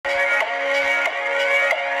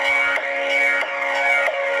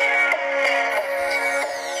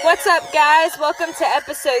What's up, guys? Welcome to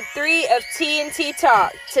episode 3 of TNT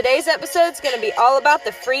Talk. Today's episode is going to be all about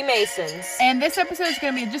the Freemasons. And this episode is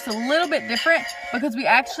going to be just a little bit different because we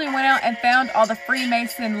actually went out and found all the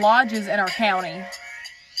Freemason lodges in our county.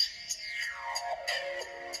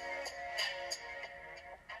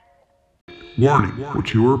 Warning,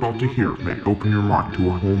 what you are about to hear may open your mind to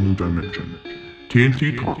a whole new dimension.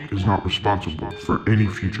 TNT Talk is not responsible for any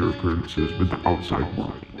future occurrences with the outside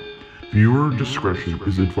world. Viewer discretion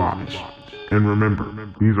is advised. And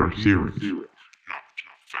remember, these are theories, not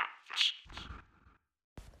facts.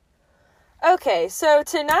 Okay, so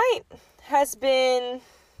tonight has been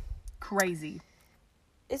Crazy.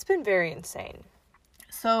 It's been very insane.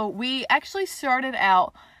 So we actually started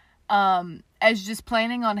out as just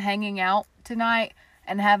planning on hanging out tonight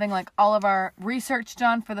and having like all of our research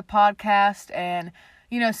done for the podcast and,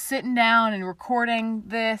 you know, sitting down and recording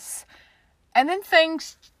this. And then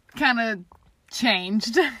things kind of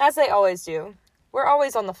changed. As they always do. We're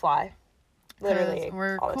always on the fly. Literally,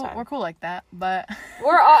 we're all the cool, time. We're cool like that, but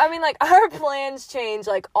our plans change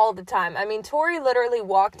like all the time. I mean, Tori literally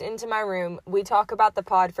walked into my room. We talk about the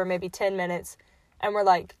pod for maybe 10 minutes and we're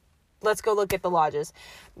like, let's go look at the lodges.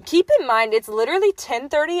 Keep in mind, it's literally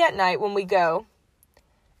 10:30 at night when we go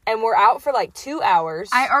and we're out for like 2 hours.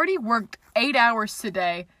 I already worked 8 hours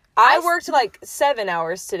today. I worked like 7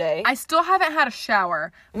 hours today. I still haven't had a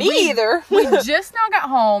shower. Me either. We just now got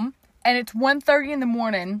home, and it's 1:30 in the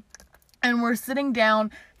morning, and we're sitting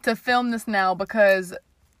down to film this now because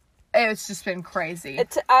it's just been crazy.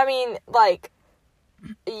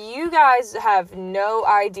 You guys have no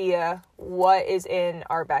idea what is in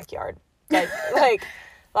our backyard.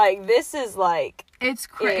 Like this is like It's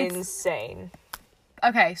insane.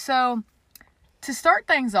 Okay, so to start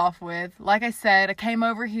things off with, like I said, I came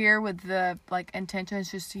over here with the intentions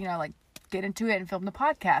just to, get into it and film the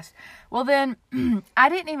podcast. Well, then I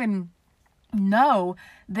didn't even know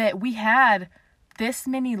that we had this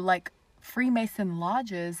many Freemason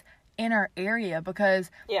lodges in our area because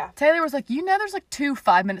Taylor was like, there's 2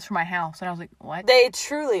 5 minutes from my house. And I was like, what? They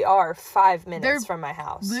truly are 5 minutes from my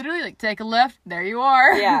house. Literally, take a left, there you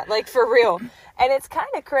are. Yeah, for real. And it's kind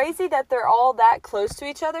of crazy that they're all that close to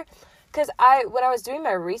each other. Because when I was doing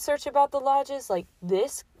my research about the lodges,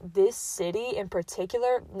 this city in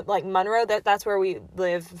particular, Monroe, that's where we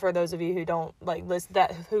live. For those of you who don't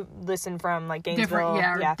who listen from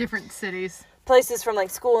Gainesville, different cities, places from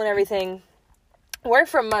school and everything. We're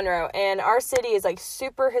from Monroe, and our city is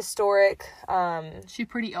super historic. She's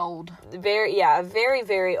pretty old. Very,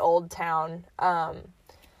 very old town.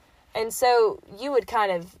 And so you would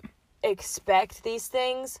kind of expect these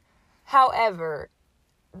things. However,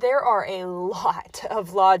 there are a lot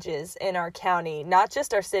of lodges in our county, not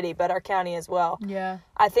just our city, but our county as well. Yeah.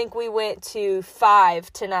 I think we went to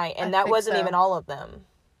 5 tonight, and that wasn't even all of them.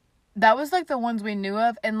 That was the ones we knew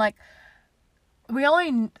of, and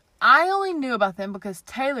I only knew about them because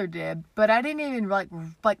Taylor did, but I didn't even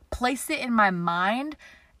place it in my mind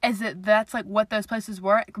as that's what those places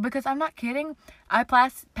were, because I'm not kidding. I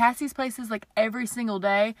pass these places every single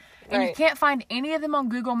day, and you can't find any of them on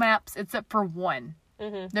Google Maps except for one.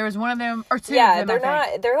 Mm-hmm. There was one of them, or 2 of them,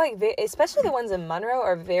 they're especially the ones in Monroe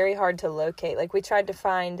are very hard to locate. We tried to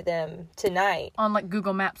find them tonight. On,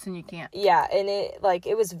 Google Maps, and you can't. Yeah, and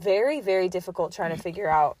it was very, very difficult trying to figure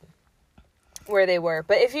out where they were.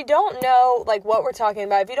 But if you don't know, what we're talking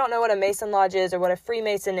about, if you don't know what a Mason Lodge is or what a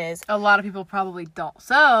Freemason is... A lot of people probably don't.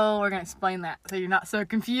 So, we're going to explain that so you're not so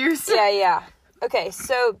confused. Yeah. Okay,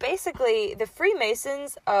 so basically, the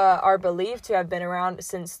Freemasons are believed to have been around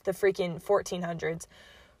since the freaking 1400s,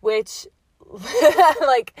 which,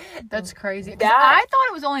 That's crazy. I thought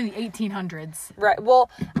it was only the 1800s. Right, well,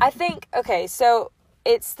 I think, okay, so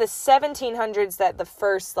it's the 1700s that the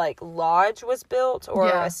first, lodge was built or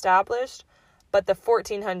established, but the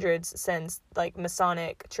 1400s since,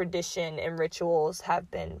 Masonic tradition and rituals have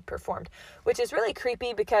been performed, which is really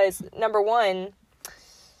creepy because, number one,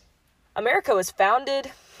 America was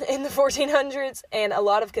founded in the 1400s, and a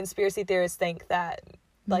lot of conspiracy theorists think that,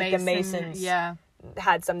 the Masons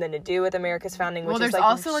had something to do with America's founding. Which there's is,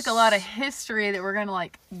 also, a lot of history that we're gonna,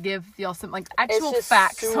 give y'all some, actual it's just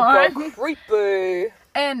facts super on. creepy.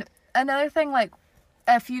 And another thing,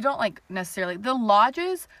 if you don't, necessarily, the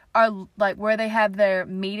lodges are, where they have their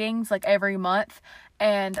meetings, every month,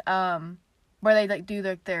 and, where they do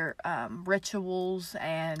their rituals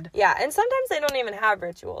and... Yeah, and sometimes they don't even have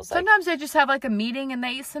rituals. Sometimes they just have, a meeting and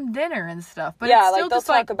they eat some dinner and stuff. But yeah, it's still they'll just,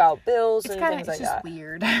 talk about bills and things like that. It's just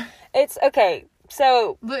weird. It's, okay,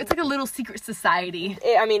 so... It's a little secret society.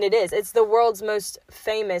 It is. It's the world's most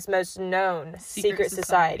famous, most known secret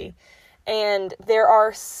society. And there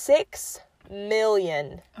are 6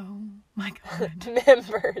 million Oh my God.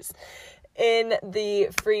 members in the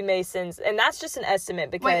Freemasons, and that's just an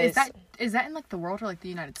estimate because Wait, is that in like the world or like the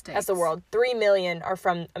United States? that's the world. 3 million are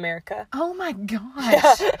from America. Oh my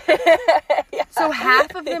gosh. Yeah. So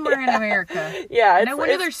half of them are in America. Yeah, No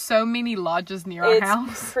wonder there's so many lodges near our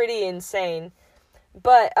house. It's pretty insane.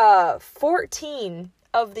 But 14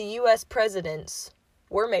 of the U.S. presidents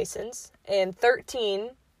were Masons, and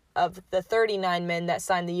 13 of the 39 men that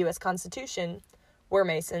signed the U.S. Constitution were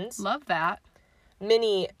Masons. Love that.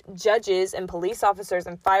 Many judges and police officers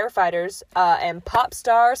and firefighters and pop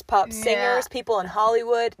stars, pop singers, people in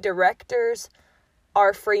Hollywood, directors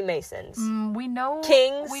are Freemasons. We know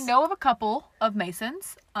Kings. We know of a couple of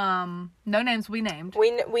Masons. No names we named.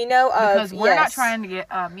 We know of, because we're not trying to get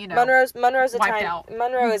Monroe's a wiped tiny out.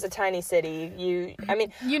 Monroe is a tiny city.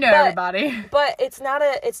 Everybody. But it's not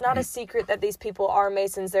a secret that these people are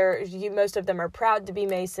Masons. Most of them are proud to be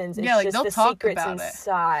Masons. It's like, just they'll the talk secrets about it.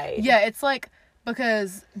 inside. Yeah, it's like,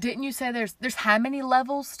 because didn't you say there's how many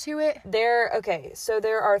levels to it? So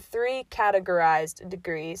there are 3 categorized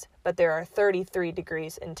degrees, but there are 33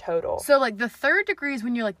 degrees in total. So like the 3rd degree is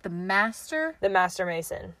when you're like the master. The Master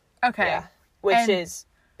Mason. Okay. Yeah. Which is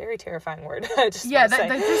very terrifying word. That just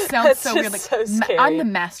sounds so weird. Like, so scary. I'm the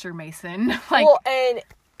Master Mason. Like, well,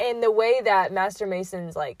 and the way that Master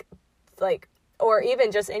Masons like, or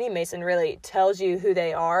even just any Mason really tells you who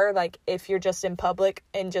they are, like if you're just in public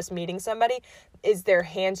and just meeting somebody, is their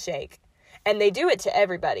handshake. And they do it to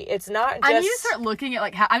everybody. It's not just... I need to start looking at,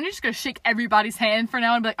 like, how... I'm just going to shake everybody's hand for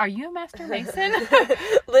now and be like, are you a Master Mason?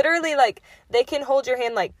 Literally, like, they can hold your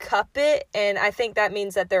hand, like, cup it, and I think that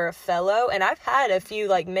means that they're a fellow. And I've had a few,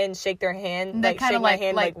 like, men shake their hand, like, shake my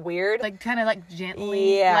hand, like, weird. Like, kind of, like,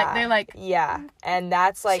 gently. Yeah. Like, they're like... Yeah. And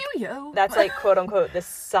that's, like... Cheerio. That's, like, quote-unquote, the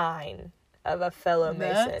sign of a fellow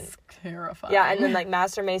Mason. That's terrifying. Yeah, and then, like,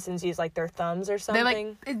 Master Masons use, like, their thumbs or something. They,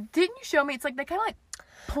 like... Didn't you show me? It's like, they kind of, like...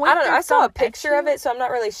 I don't know. I saw a picture of it, so I'm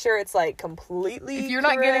not really sure it's like completely If you're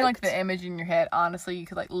not correct. getting like the image in your head, honestly, you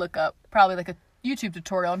could like look up probably like a YouTube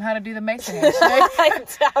tutorial on how to do the Mason handshake. I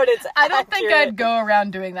doubt it's I don't think I'd go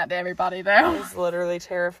around doing that to everybody though. It's literally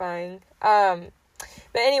terrifying. But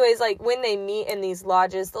anyways, like when they meet in these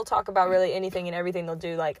lodges, they'll talk about really anything and everything. They'll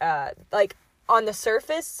do like on the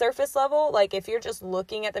surface level, like if you're just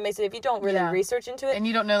looking at the Mason, if you don't really research into it, and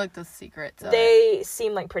you don't know like the secrets, they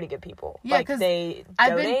seem like pretty good people. Yeah, because they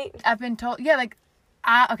donate. I've been told. Yeah, like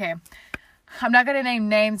okay. I'm not gonna name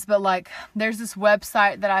names, but like there's this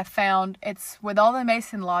website that I found. It's with all the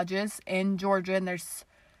Mason lodges in Georgia, and there's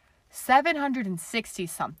 760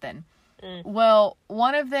 something. Well,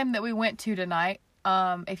 one of them that we went to tonight,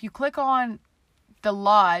 if you click on the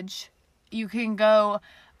lodge, you can go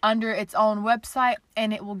under its own website,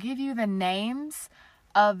 and it will give you the names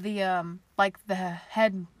of the like the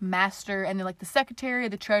headmaster, and then like the secretary,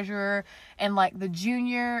 the treasurer, and like the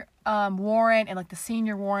junior warrant, and like the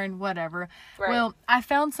senior warrant, whatever. Right. Well, I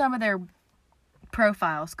found some of their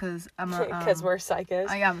profiles because we're psychos.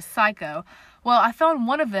 I am a psycho. Well, I found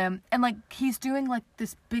one of them, and like he's doing like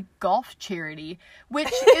this big golf charity,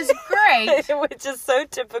 which is great. Which is so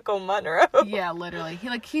typical Monroe. Yeah, literally.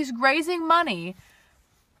 He's raising money.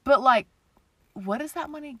 But, like, what does that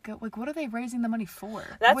money go... Like, what are they raising the money for?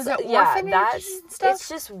 Was it orphanages and stuff? It's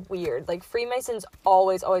just weird. Like, Freemasons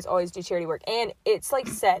always do charity work. And it's, like,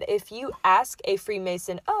 said, if you ask a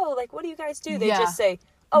Freemason, oh, like, what do you guys do? They just say,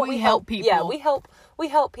 oh, we help people. Yeah, we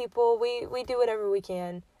help people. We do whatever we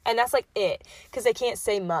can. And that's, like, it. Because they can't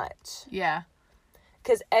say much. Yeah.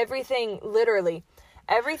 Because everything, literally...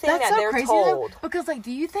 Everything that's that so they're crazy, told. Though, because, like,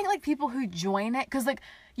 do you think, like, people who join it... Because, like,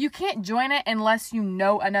 you can't join it unless you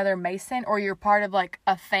know another Mason or you're part of, like,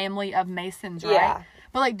 a family of Masons, right? Yeah.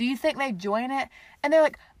 But, like, do you think they join it and they're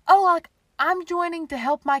like, oh, like, I'm joining to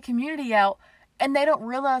help my community out, and they don't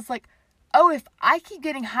realize, like, oh, if I keep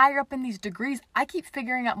getting higher up in these degrees, I keep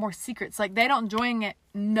figuring out more secrets. Like, they don't join it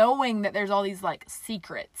knowing that there's all these, like,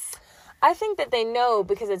 secrets. I think that they know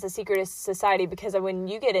because it's a secret society, because when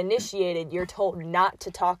you get initiated, you're told not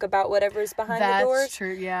to talk about whatever's behind the doors. That's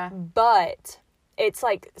true, yeah. But it's,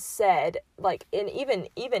 like, said, like, and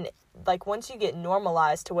even, like, once you get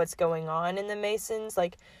normalized to what's going on in the Masons,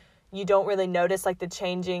 like, you don't really notice, like, the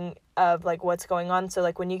changing of, like, what's going on. So,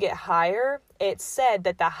 like, when you get higher, it's said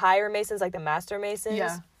that the higher Masons, like the Master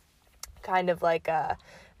Masons, kind of, like,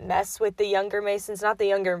 mess with the younger Masons. Not the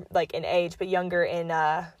younger, like, in age, but younger in,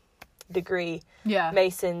 degree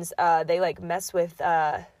Masons. They like mess with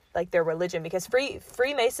like their religion, because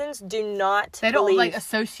Freemasons do not don't like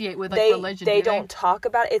associate with like religion. They don't talk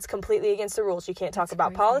about it. It's completely against the rules. You can't talk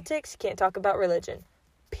about politics, you can't talk about religion,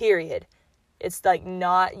 period. It's like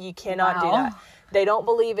not, you cannot do that. They don't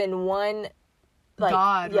believe in one like,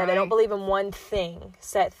 God, yeah, right? they don't believe in one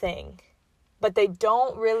set thing. But they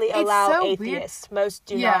don't really allow so atheists. weird. Most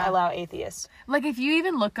do not allow atheists. Like, if you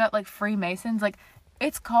even look up, like, Freemasons, like,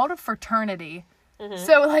 it's called a fraternity.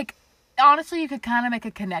 So, like, honestly, you could kind of make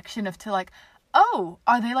a connection to, like, oh,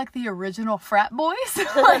 are they, like, the original frat boys?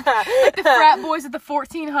 like the frat boys of the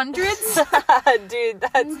 1400s? Dude,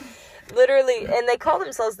 that's literally... And they call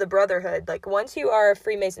themselves the Brotherhood. Like, once you are a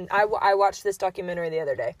Freemason... I watched this documentary the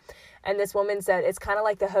other day. And this woman said it's kind of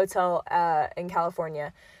like the hotel in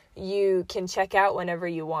California. You can check out whenever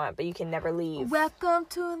you want, but you can never leave. Welcome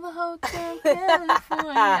to the Hotel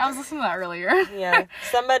California. I was listening to that earlier. Yeah.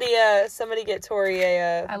 Somebody get Tori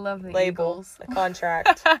I love the label, Eagles. a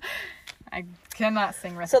contract. I cannot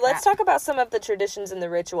sing rest So of let's that. talk about some of the traditions and the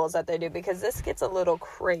rituals that they do, because this gets a little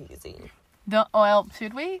crazy. Well,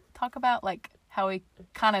 should we talk about, like, how we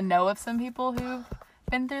kind of know of some people who've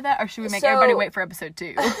been through that? Or should we make everybody wait for episode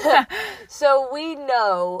 2? So we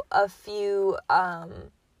know a few...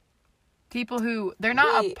 people who, they're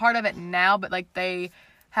not a part of it now, but, like, they've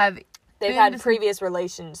had previous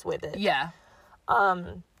relations with it. Yeah.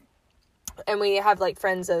 And we have, like,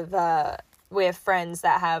 we have friends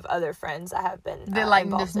that have other friends that have been They, like,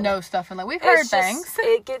 just know stuff, and, like, we've heard things.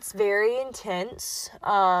 It gets very intense,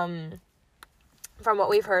 from what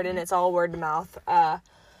we've heard, and it's all word of mouth.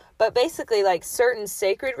 But basically, like, certain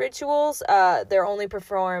sacred rituals, they're only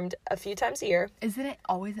performed a few times a year. Isn't it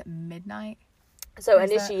always at midnight? So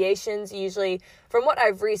initiations usually, from what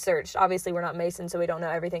I've researched, obviously we're not Masons, so we don't know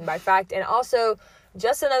everything by fact. And also,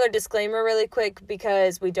 just another disclaimer really quick,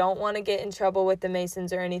 because we don't want to get in trouble with the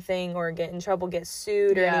Masons or anything, or get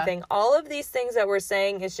sued or anything. All of these things that we're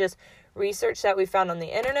saying is just research that we found on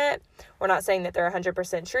the internet. We're not saying that they're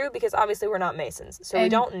 100% true, because obviously we're not Masons, so we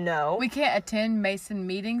don't know. We can't attend Mason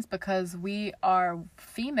meetings because we are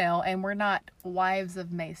female and we're not wives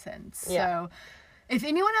of Masons. Yeah. So... if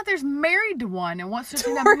anyone out there's married to one and wants to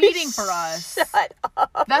attend a meeting for us, shut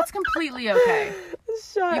up. That's completely okay.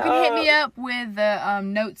 Shut You can hit me up with the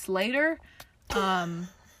notes later.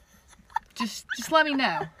 Just let me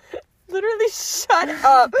know. Literally, shut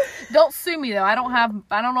up. Don't sue me though. I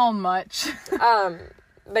don't own much.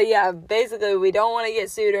 But yeah, basically, we don't want to get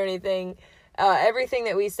sued or anything. Everything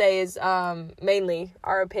that we say is mainly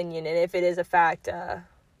our opinion, and if it is a fact,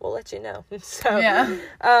 we'll let you know. So Yeah.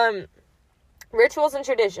 Rituals and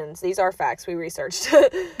traditions. These are facts we researched.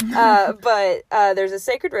 But there's a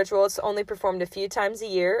sacred ritual. It's only performed a few times a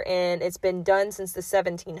year, and it's been done since the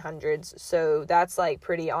 1700s. So that's, like,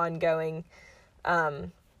 pretty ongoing.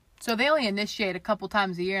 So they only initiate a couple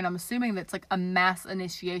times a year, and I'm assuming that's, like, a mass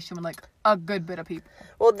initiation with, like, a good bit of people.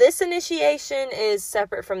 Well, this initiation is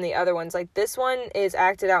separate from the other ones. Like, this one is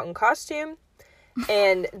acted out in costume.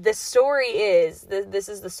 And the story is, this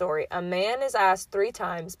is the story. A man is asked 3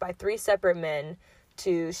 times by 3 separate men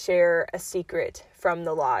to share a secret from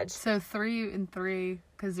the lodge. So 3 and 3,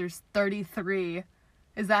 because there's 33.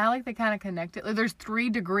 Is that how, like, they kind of connect it? Like, there's 3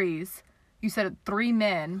 degrees. You said 3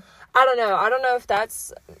 men. I don't know. I don't know if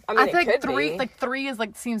that's, I think it could 3, be. like, 3 is,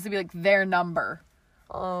 like, seems to be, like, their number.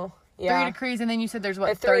 Oh, yeah. 3 degrees, and then you said there's, what,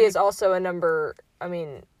 If 3 is also a number, I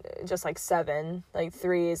mean, just like 7. Like,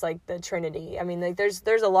 3 is, like, the Trinity. I mean, like, there's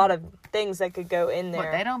a lot of things that could go in there.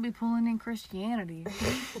 But they don't be pulling in Christianity.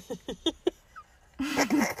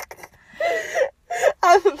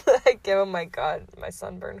 I'm like, oh my god, my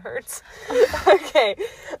sunburn hurts. Okay.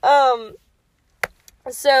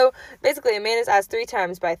 So, basically, a man is asked 3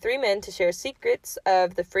 times by 3 men to share secrets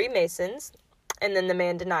of the Freemasons, and then the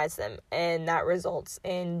man denies them, and that results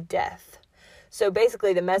in death. So,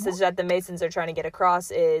 basically, the message that the Masons are trying to get across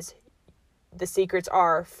is the secrets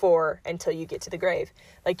are for until you get to the grave.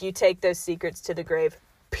 Like, you take those secrets to the grave,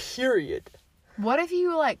 period. What if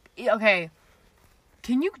you, like, okay,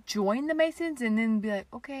 can you join the Masons and then be like,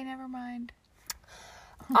 okay, never mind?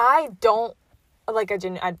 I don't, like,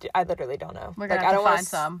 I literally don't know. We're like, gonna have to find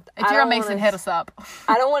some. If you're a Mason, hit us up.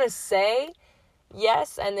 I don't want to say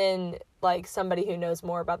yes, and then, like, somebody who knows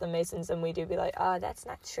more about the Masons than we do be like, that's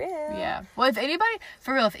not true. Yeah. Well, if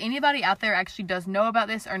anybody out there actually does know about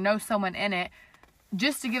this or knows someone in it,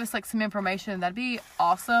 just to give us, like, some information, that'd be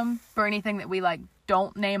awesome. For anything that we, like,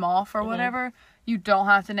 don't name off or whatever, you don't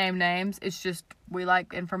have to name names. It's just, we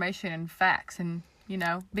like information and facts and, you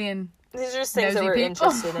know, being These are just things that we're people.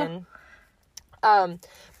 interested in.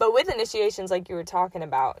 But with initiations, like you were talking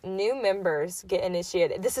about, new members get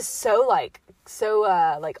initiated. This is so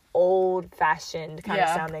old-fashioned kind of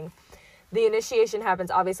sounding. The initiation happens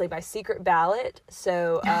obviously by secret ballot.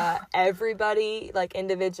 So everybody, like,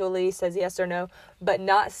 individually says yes or no, but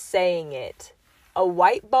not saying it. A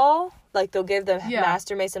white ball Like, they'll give the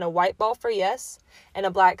Master Mason a white ball for yes, and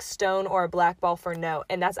a black stone or a black ball for no.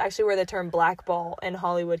 And that's actually where the term blackball in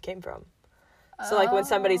Hollywood came from. So, like, when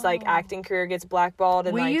somebody's, like, acting career gets blackballed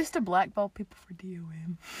and, we like... used to blackball people for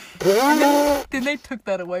DOM. Then they took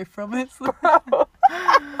that away from us.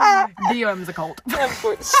 DOM's a cult.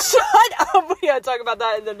 Shut up! We gotta talk about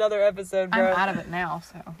that in another episode, bro. I'm out of it now,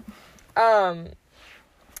 so...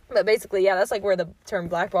 But basically, yeah, that's, like, where the term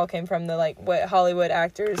blackball came from, the, like, what Hollywood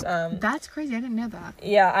actors, That's crazy, I didn't know that.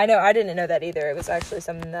 Yeah, I know, I didn't know that either. It was actually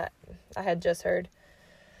something that I had just heard.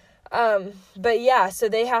 But yeah, so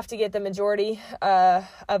they have to get the majority,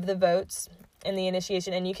 of the votes in the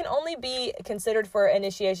initiation, and you can only be considered for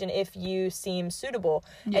initiation if you seem suitable,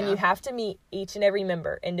 and you have to meet each and every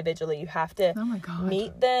member individually. You have to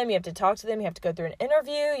meet them, you have to talk to them, you have to go through an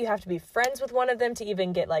interview, you have to be friends with one of them to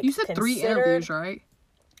even get, like, you said 3 interviews, right?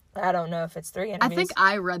 I don't know if it's 3 interviews. I think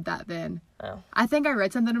I read that then. Oh. I think I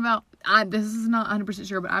read something about, this is not 100%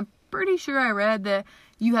 sure, but I'm pretty sure I read that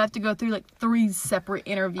you have to go through, like, 3 separate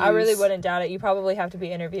interviews. I really wouldn't doubt it. You probably have to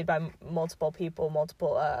be interviewed by multiple people,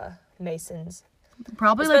 multiple Masons.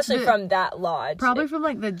 Probably, especially like from that lodge. Probably from,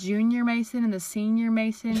 like, the junior Mason and the senior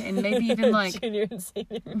Mason, and maybe even, like... Junior and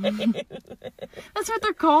senior Mason. That's what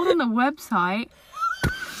they're called on the website.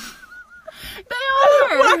 They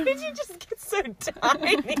are! Why did you just get so tiny?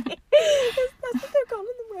 That's what they're called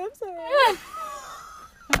on the website.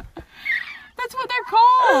 That's what they're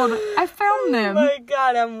called. I found them. Oh my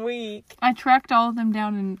god, I'm weak. I tracked all of them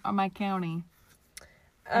down in my county.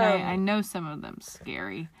 I know some of them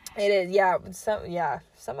scary. It is, yeah.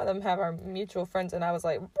 Some of them have our mutual friends, and I was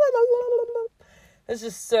like, it's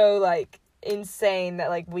just so, like, insane that,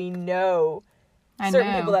 like, we know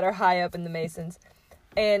certain people that are high up in the Masons.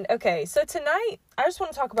 And, okay, so tonight, I just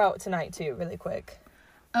want to talk about tonight, too, really quick.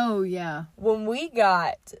 Oh, yeah. When we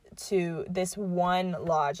got to this one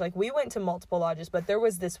lodge, like, we went to multiple lodges, but there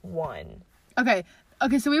was this one. Okay,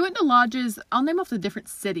 so we went to lodges, I'll name off the different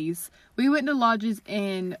cities. We went to lodges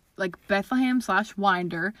in, like,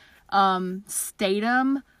 Bethlehem/Winder,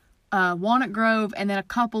 Statham, Walnut Grove, and then a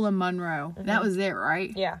couple in Monroe. Mm-hmm. That was it,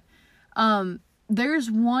 right? Yeah.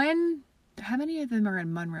 There's one, how many of them are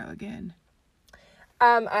in Monroe again?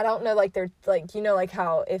 I don't know, like, they're, like, you know, like,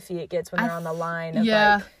 how iffy it gets when they're on the line of,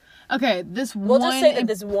 like... Okay, this one... We'll just say that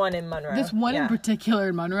this one in Monroe. This one in particular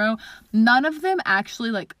in Monroe, none of them actually,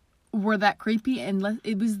 like, were that creepy, and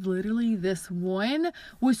it was literally this one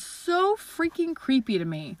was so freaking creepy to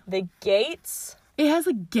me. The gates? It has,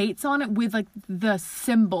 like, gates on it with, like, the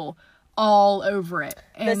symbol all over it.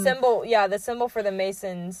 And the symbol for the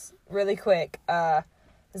Masons, really quick,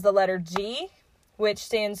 is the letter G, which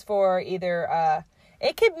stands for either...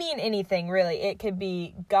 It could mean anything, really. It could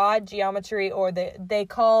be God, geometry, or they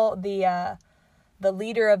call the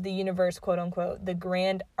leader of the universe, quote unquote, the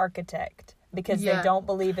grand architect, because they don't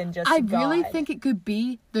believe in just God. I really think it could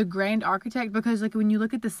be the grand architect, because, like, when you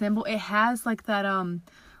look at the symbol, it has, like, that,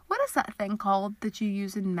 what is that thing called that you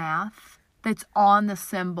use in math that's on the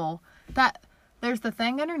symbol? That, there's the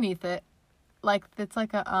thing underneath it, like, it's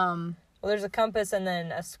like a, Well, there's a compass and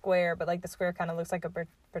then a square, but, like, the square kind of looks like a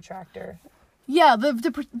protractor. Yeah,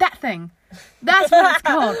 that thing. That's what it's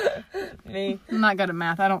called. Me. I'm not good at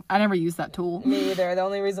math. I never use that tool. Me either. The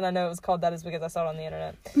only reason I know it was called that is because I saw it on the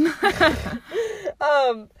internet.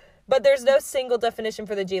 But there's no single definition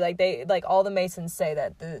for the G. Like, all the Masons say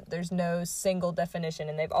that there's no single definition,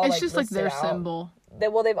 and they've all, it's like, just, like, their symbol.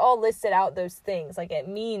 They've all listed out those things. Like, it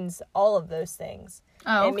means all of those things.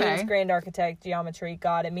 Oh, okay. It means grand architect, geometry,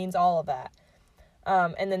 God. It means all of that.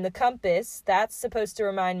 And then the compass, that's supposed to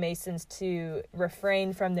remind Masons to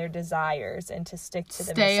refrain from their desires and to stick to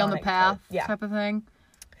the Stay on the Masonic path code. type of thing.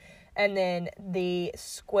 And then the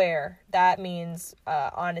square, that means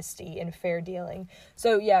honesty and fair dealing.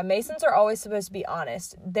 So, yeah, Masons are always supposed to be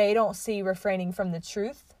honest. They don't see refraining from the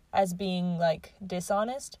truth as being, like,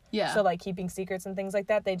 dishonest. Yeah. So, like, keeping secrets and things like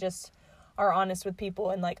that. They just are honest with people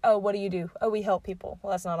and, like, oh, what do you do? Oh, we help people.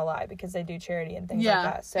 Well, that's not a lie, because they do charity and things like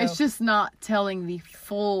that. So it's just not telling the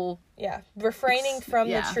full... Yeah. Refraining from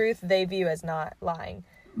the truth they view as not lying.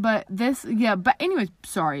 But anyways,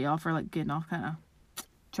 sorry, y'all, for, like, getting off kind of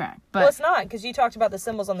track. But, well, it's not, because you talked about the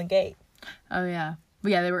symbols on the gate. Oh, yeah.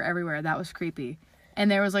 But, yeah, they were everywhere. That was creepy. And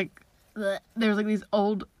there was, like, these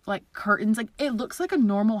old, like, curtains. Like, it looks like a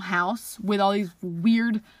normal house with all these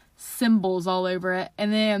weird symbols all over it.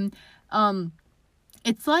 And then...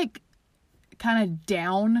 it's, like, kind of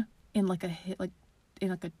down in, like,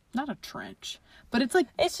 not a trench, but it's, like...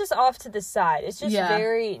 It's just off to the side. It's just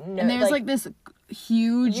very... and there's, like, this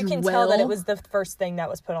huge You can tell that it was the first thing that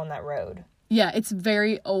was put on that road. Yeah, it's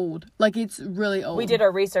very old. Like, it's really old. We did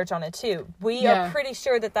our research on it, too. We are pretty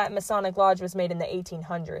sure that Masonic Lodge was made in the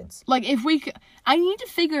 1800s. Like, if we could... I need to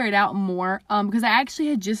figure it out more, because I actually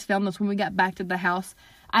had just found this when we got back to the house.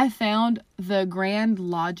 I found the Grand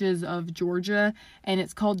Lodges of Georgia, and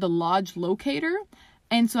it's called the Lodge Locator.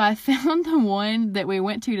 And so I found the one that we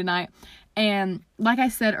went to tonight. And like I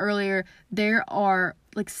said earlier, there are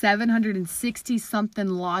like 760-something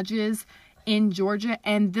lodges in Georgia,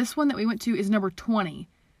 and this one that we went to is number 20.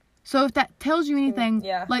 So if that tells you anything,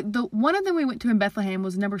 like the one of them we went to in Bethlehem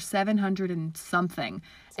was number 700 and something,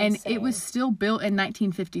 and it was still built in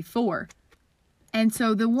 1954. And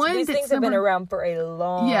so the one these things have been around for a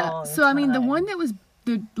long so I mean the one that was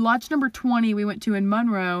the lodge number 20 we went to in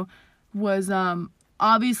Monroe was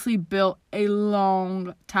obviously built a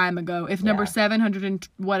long time ago. If number 700 and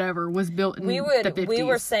whatever was built in the 50s. We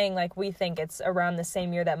were saying, like, we think it's around the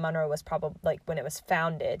same year that Monroe was probably, like, when it was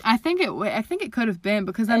founded. I think it could have been,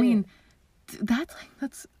 because, I mean, that's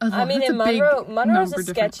in Monroe's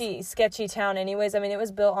a sketchy town anyways. I mean, it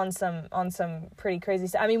was built on some pretty crazy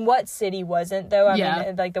stuff. I mean, what city wasn't, though? I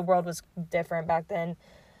mean, like, the world was different back then.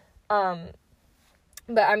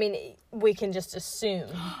 But, I mean, we can just assume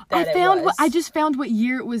that I just found what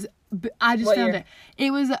year it was. I just found it.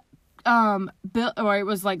 It was built, or it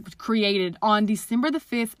was, like, created on December the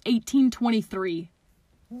 5th, 1823.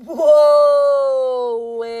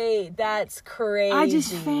 Whoa, wait, that's crazy. I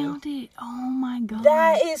just found it. Oh, my God.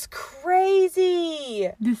 That is crazy.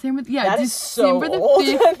 December the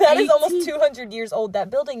 5th. That is almost 200 years old. That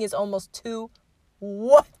building is almost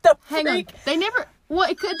what the freak? Hang on. They never,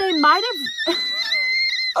 they might have...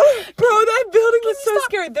 Bro, that building is so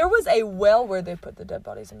scary. There was a well where they put the dead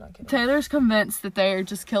bodies. I'm not kidding. Taylor's convinced that they are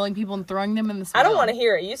just killing people and throwing them in the I don't want to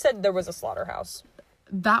hear it. You said there was a slaughterhouse.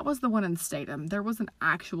 That was the one in Statham. There was an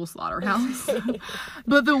actual slaughterhouse.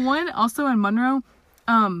 But the one also in Monroe,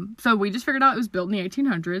 so we just figured out it was built in the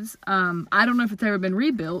 1800s. I don't know if it's ever been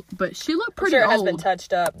rebuilt, but she looked pretty old. It has been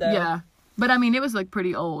touched up, though. Yeah. But, I mean, it was, like,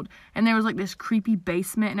 pretty old. And there was, like, this creepy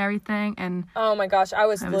basement and everything. And oh, my gosh. I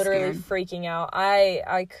was literally freaking out.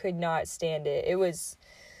 I could not stand it. It was...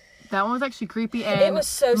 That one was actually creepy. And it was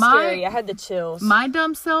so scary. I had the chills. My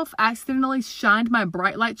dumb self accidentally shined my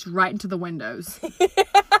bright lights right into the windows.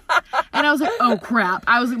 And I was like, oh, crap.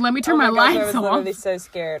 I was like, let me turn my lights off. I was literally so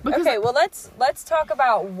scared. Okay, well, let's talk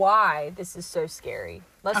about why this is so scary.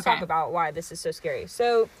 Let's talk about why this is so scary.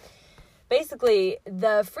 So... basically,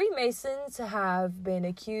 the Freemasons have been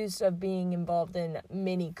accused of being involved in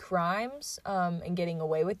many crimes and getting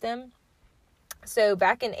away with them. So,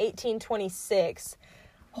 back in 1826,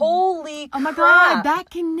 holy crap. Oh my God, that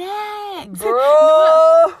connects.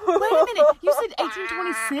 Bro. Wait a minute. You said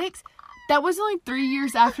 1826? That was only 3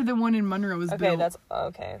 years after the one in Monroe was built.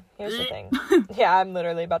 Okay. Here's the thing. Yeah, I'm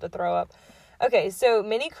literally about to throw up. Okay, so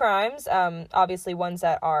many crimes, obviously ones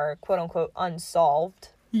that are quote-unquote unsolved.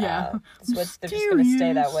 Yeah. They're just going to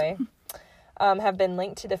stay that way. Have been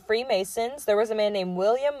linked to the Freemasons. There was a man named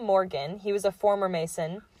William Morgan. He was a former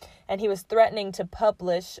Mason, and he was threatening to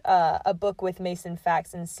publish a book with Mason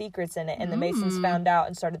facts and secrets in it. And the Masons found out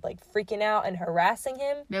and started, like, freaking out and harassing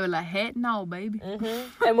him. They were like, heck no, baby.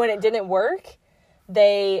 Mm-hmm. And when it didn't work,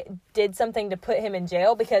 they did something to put him in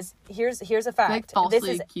jail, because here's a fact. Like,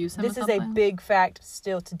 falsely accuse him of something? This is a big fact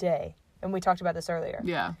still today. And we talked about this earlier.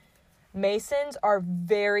 Yeah. Masons are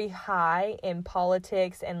very high in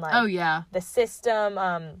politics and, like, the system,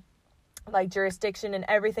 like, jurisdiction and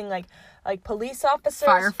everything, like police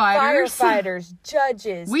officers, firefighters,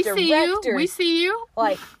 judges, directors. We see you.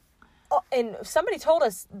 Like, and somebody told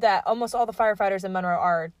us that almost all the firefighters in Monroe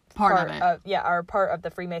are part of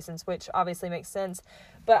the Freemasons, which obviously makes sense.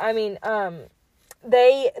 But, I mean,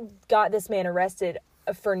 they got this man arrested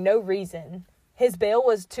for no reason. His bail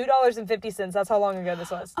was $2.50. That's how long ago this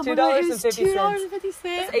was. $2.50.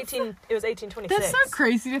 $2.50. It was 1826. That's so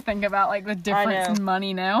crazy to think about, like, the difference in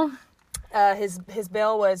money now. His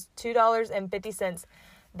bail was $2.50.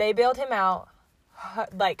 They bailed him out,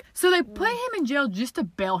 like. So they put him in jail just to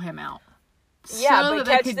bail him out. Yeah, but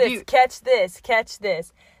catch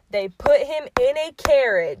this. They put him in a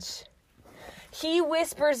carriage. He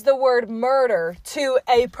whispers the word murder to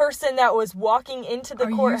a person that was walking into the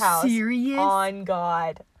courthouse. Are you serious? On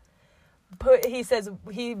God.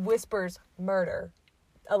 He whispers murder,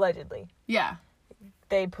 allegedly. Yeah.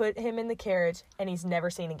 They put him in the carriage, and he's never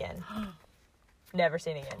seen again. Never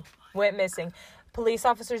seen again. Went missing. Police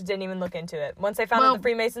officers didn't even look into it. Once they found out the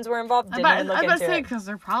Freemasons were involved, didn't even look into it. I was about to say, because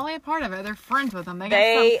they're probably a part of it. They're friends with them. They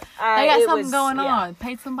got something going on.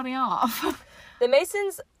 Paid somebody off. The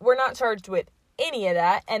Masons were not charged with any of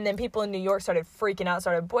that. And then people in New York started freaking out,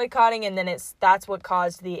 started boycotting, and then that's what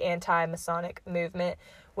caused the anti-Masonic movement,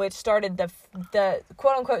 which started the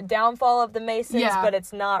quote-unquote downfall of the Masons, but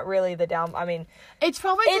it's not really the it's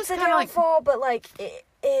probably it's just a downfall, but, like,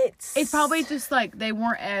 it's probably just, like, they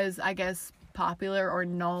weren't as, I guess, popular or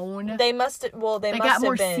known. They must have got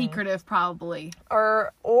more been secretive, probably.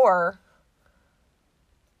 Or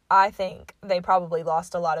I think they probably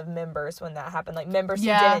lost a lot of members when that happened. Like, members who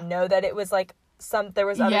didn't know that it was, like, there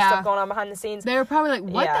was other stuff going on behind the scenes. They were probably like,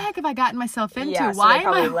 what the heck have I gotten myself into? Yeah, why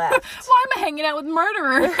am I hanging out with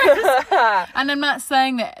murderers? And I'm not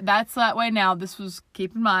saying that that's that way now. This was,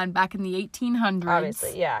 keep in mind, back in the 1800s.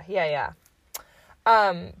 Obviously, yeah.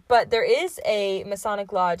 But there is a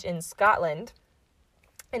Masonic lodge in Scotland,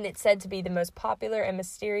 and it's said to be the most popular and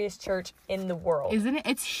mysterious church in the world. Isn't it?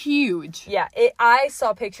 It's huge. Yeah, I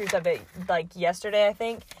saw pictures of it, like, yesterday, I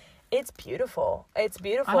think. It's beautiful. It's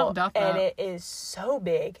beautiful. I don't doubt that. And it is so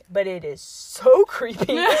big, but it is so creepy.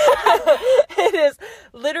 It is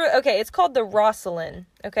literally... Okay, it's called the Rosslyn,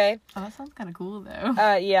 okay? Oh, that sounds kind of cool,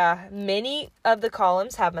 though. Yeah. Many of the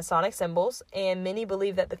columns have Masonic symbols, and many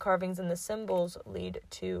believe that the carvings and the symbols lead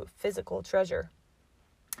to physical treasure.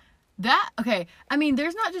 Okay, I mean,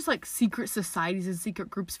 there's not just, like, secret societies and secret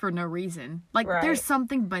groups for no reason. Like, there's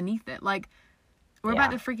something beneath it. Like, we're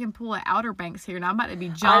about to freaking pull an Outer Banks here, and I'm about to be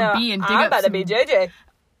John B. and dig I'm up about some... to be JJ.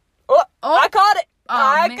 Oh, I caught it.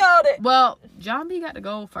 I caught it. Well, John B. got to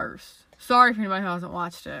go first. Sorry for anybody who hasn't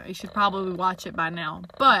watched it. You should probably watch it by now.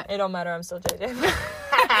 But it don't matter. I'm still JJ.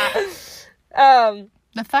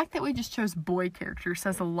 The fact that we just chose boy characters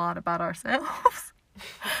says a lot about ourselves.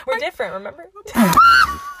 We're different, remember? We picked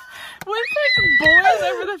boys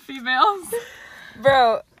over the females.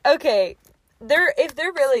 Bro, okay. If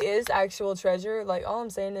there really is actual treasure, like, all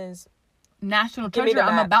I'm saying is... National treasure,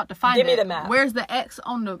 I'm about to find it. Give me the map. Where's the X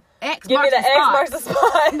on the... X Give me marks the X marks the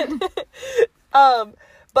spot.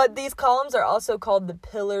 But these columns are also called the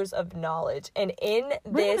Pillars of Knowledge. And in this...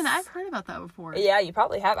 Wait a minute, I've heard about that before. Yeah, you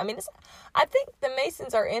probably have. I mean, I think the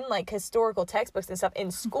Masons are in, like, historical textbooks and stuff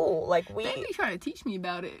in school. Like, They be trying to teach me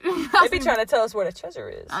about it. They be trying to tell us where the treasure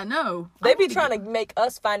is. I know. They be trying to make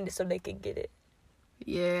us find it so they can get it.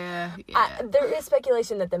 Yeah. There is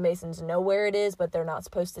speculation that the Masons know where it is, but they're not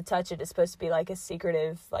supposed to touch it. It's supposed to be, like, a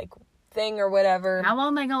secretive, like, thing or whatever. How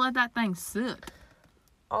long they gonna let that thing sit?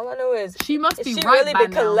 All I know is she must be she right really by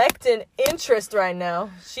been now. collecting interest right now.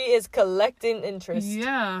 She is collecting interest.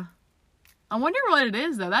 Yeah. I wonder what it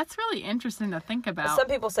is, though. That's really interesting to think about. Some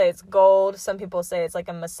people say it's gold. Some people say it's like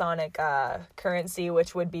a Masonic currency,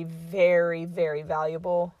 which would be very, very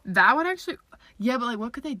valuable. That would actually... Yeah, but, like,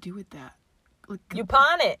 what could they do with that? Like, you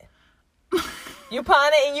pawn it. You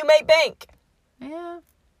pawn it and you make bank. Yeah.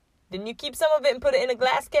 Then you keep some of it and put it in a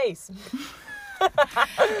glass case.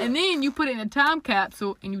 And then you put it in a time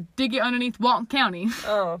capsule and you dig it underneath Walton County.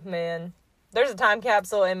 Oh, man. There's a time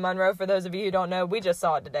capsule in Monroe, for those of you who don't know. We just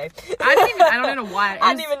saw it today. I don't know why.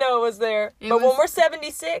 I didn't even know it was there. But when we're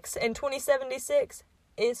 76 and 2076,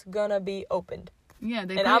 it's gonna be opened. Yeah,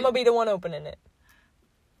 and I'm gonna be the one opening it.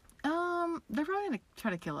 They're probably gonna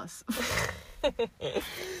try to kill us.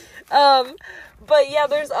 But yeah,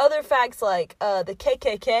 there's other facts like the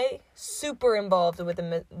KKK super involved with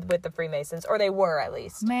the Freemasons, or they were at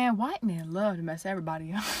least. Man, white men love to mess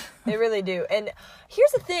everybody up. They really do. And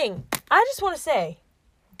here's the thing, I just want to say,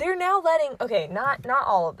 they're now letting not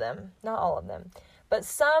all of them, but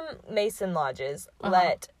some Mason lodges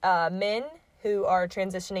let men who are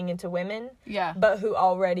transitioning into women, but who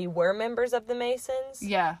already were members of the Masons,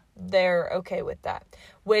 they're okay with that.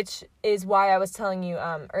 Which is why I was telling you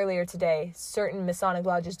earlier today, certain Masonic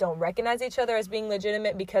lodges don't recognize each other as being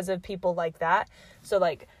legitimate because of people like that. So,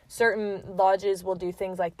 like, certain lodges will do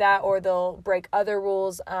things like that, or they'll break other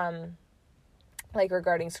rules, like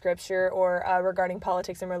regarding scripture or regarding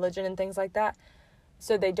politics and religion and things like that.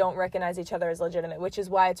 So they don't recognize each other as legitimate, which is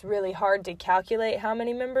why it's really hard to calculate how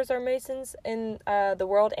many members are Masons in the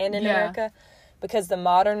world and in America. Because the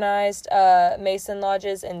modernized Mason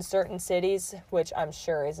lodges in certain cities, which I'm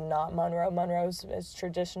sure is not Monroe. Monroe's as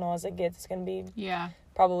traditional as it gets. It's going to be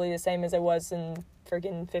probably the same as it was in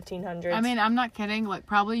freaking 1500s. I mean, I'm not kidding. Like,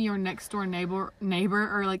 probably your next door neighbor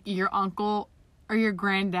or, like, your uncle or your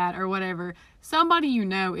granddad or whatever, somebody you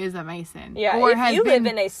know is a Mason. Yeah, or if you live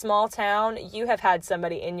in a small town, you have had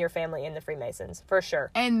somebody in your family in the Freemasons, for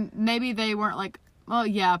sure. And maybe they weren't, like, well,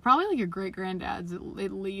 yeah, probably, like, your great-granddads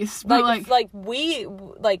at least. But like we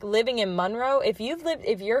living in Monroe, if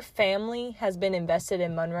your family has been invested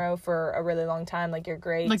in Monroe for a really long time, like your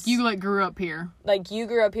greats. Like, you, like, grew up here. Like, you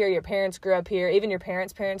grew up here, your parents grew up here, even your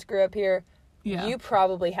parents' parents grew up here, you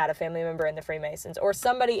probably had a family member in the Freemasons, or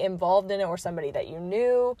somebody involved in it, or somebody that you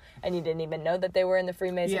knew and you didn't even know that they were in the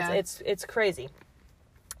Freemasons. Yeah. It's crazy.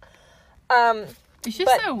 It's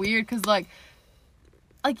just so weird because like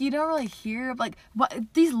you don't really hear like what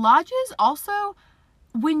these lodges also,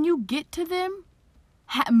 when you get to them,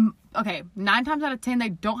 9 times out of 10 they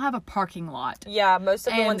don't have a parking lot. Yeah, most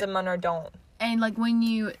of the ones in Monroe don't. And like when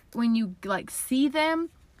you like see them,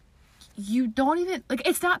 you don't even like,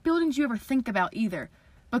 it's not buildings you ever think about either,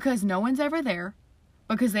 because no one's ever there,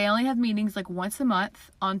 because they only have meetings like once a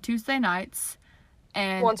month on Tuesday nights,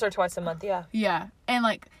 and once or twice a month. Yeah, and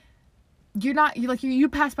like you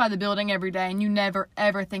pass by the building every day and you never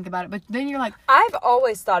ever think about it, but then you're like, I've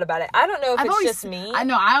always thought about it. I don't know if it's just me. I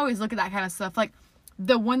know, I always look at that kind of stuff, like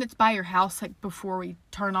the one that's by your house, like before we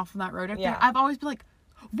turn off on that road up there. I've always been like,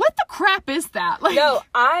 what the crap is that? Like, no,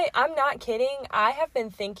 I'm not kidding. I have been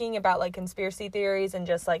thinking about like conspiracy theories and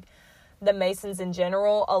just like the Masons in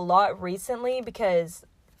general a lot recently, because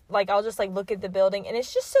like I'll just like look at the building and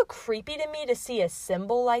it's just so creepy to me to see a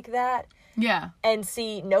symbol like that. Yeah. And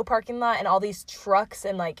see no parking lot and all these trucks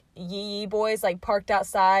and like yee boys like parked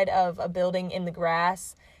outside of a building in the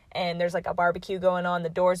grass, and there's like a barbecue going on, the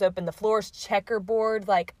doors open, the floor's checkerboard.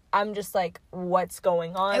 Like, I'm just like, what's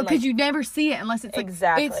going on? Because like, you never see it unless it's like,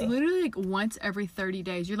 exactly. It's literally like once every 30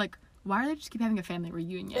 days. You're like, why do they just keep having a family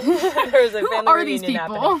reunion? There's a Who family are reunion these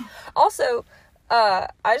people? happening. Also, I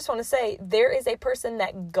just want to say, there is a person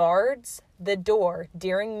that guards the door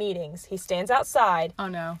during meetings. He stands outside. Oh,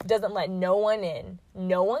 no. Doesn't let no one in.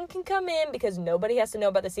 No one can come in because nobody has to know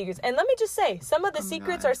about the secrets. And let me just say, some of the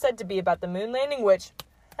secrets are said to be about the moon landing, which,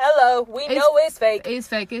 hello, we know is fake. It's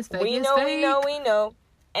fake. We know.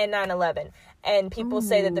 And 9/11. And people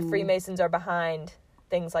say that the Freemasons are behind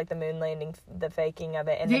things like the moon landing, the faking of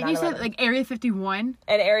it, and you said like Area 51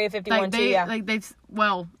 and Area 51 like too. Yeah, like they've.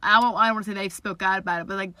 Well, I don't want to say they've spoke out about it,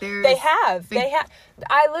 but like they have.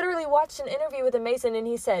 I literally watched an interview with a Mason, and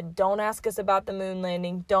he said, "Don't ask us about the moon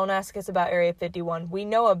landing. Don't ask us about Area 51. We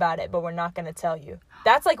know about it, but we're not going to tell you."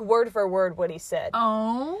 That's like word for word what he said.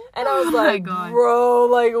 Oh, and I was like, bro,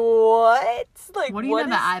 like what? Like what do you know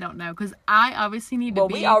that I don't know? Because I obviously need to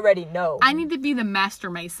be. Well, we already know. I need to be the master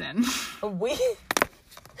Mason. Wait,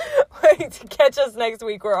 to catch us next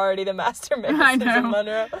week, we're already the master Masons in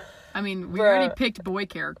Monroe. I mean, we already picked boy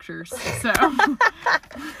characters, so.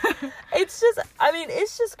 It's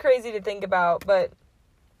just crazy to think about, but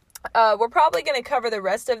we're probably going to cover the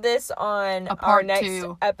rest of this on our next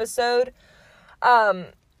episode.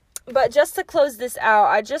 But just to close this out,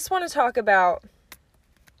 I just want to talk about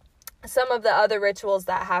some of the other rituals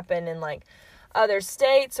that happen in, like, other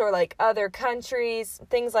states or, like, other countries,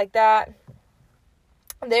 things like that.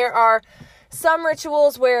 There are some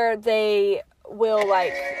rituals where they will,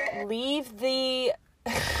 like, leave the...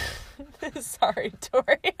 Sorry,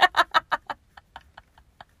 Tori.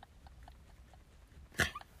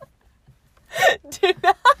 Do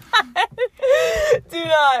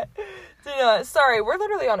not. Sorry, we're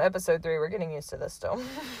literally on episode 3. We're getting used to this still.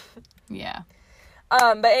 Yeah.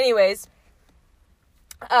 But anyways,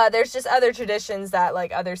 there's just other traditions that,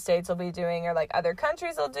 like, other states will be doing or, like, other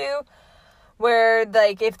countries will do. Where,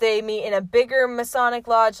 like, if they meet in a bigger Masonic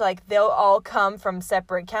lodge, like, they'll all come from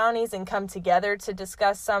separate counties and come together to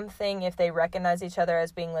discuss something if they recognize each other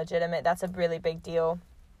as being legitimate. That's a really big deal.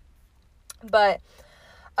 But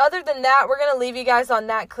other than that, we're going to leave you guys on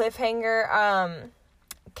that cliffhanger.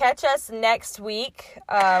 Catch us next week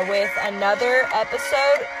with another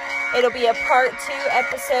episode. It'll be a part 2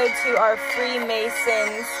 episode to our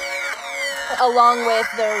Freemasons, along with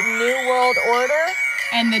the New World Order.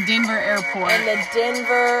 And the Denver airport.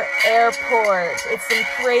 It's some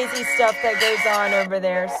crazy stuff that goes on over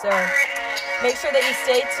there. So make sure that you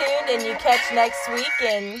stay tuned and you catch next week.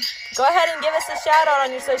 And go ahead and give us a shout out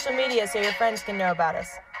on your social media so your friends can know about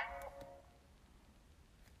us.